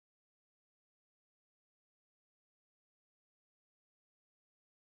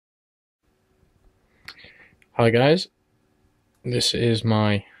Hi guys, this is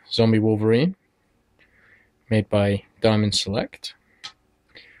my zombie Wolverine made by Diamond Select,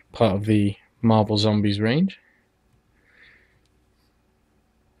 part of the Marvel Zombies range.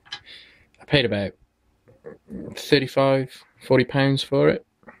 I paid about £35–40 for it.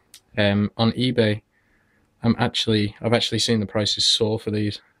 On eBay, I've actually seen the prices soar for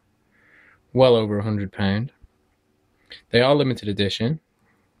these, well over £100. They are limited edition.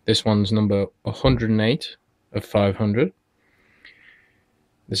 This one's number 108 of 500.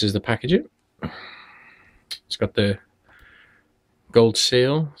 This is the packaging. It's got the gold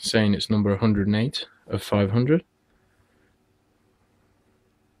seal saying it's number 108 of 500.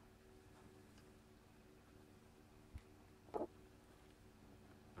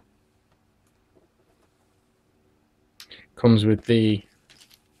 Comes with the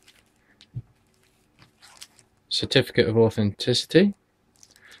certificate of authenticity.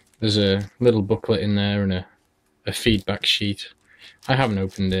 There's a little booklet in there and a feedback sheet. I haven't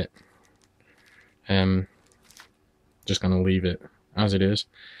opened it. Just going to leave it as it is.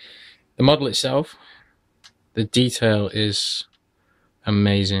 The model itself, the detail is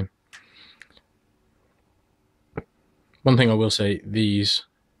amazing. One thing I will say, the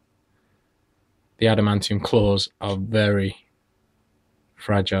adamantium claws are very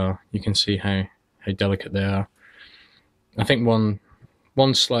fragile. You can see how delicate they are. I think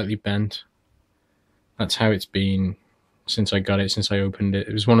one's slightly bent. That's how it's been since I got it, since I opened it.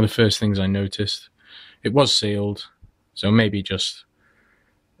 It was one of the first things I noticed. It was sealed, so maybe just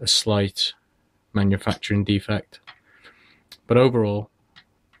a slight manufacturing defect. But overall,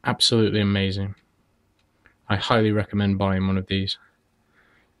 absolutely amazing. I highly recommend buying one of these.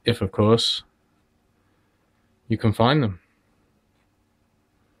 If, of course, you can find them.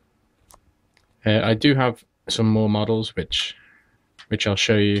 I do have some more models which I'll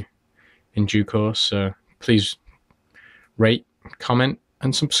show you in due course, so please rate, comment,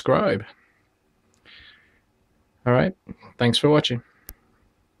 and subscribe. Alright, thanks for watching.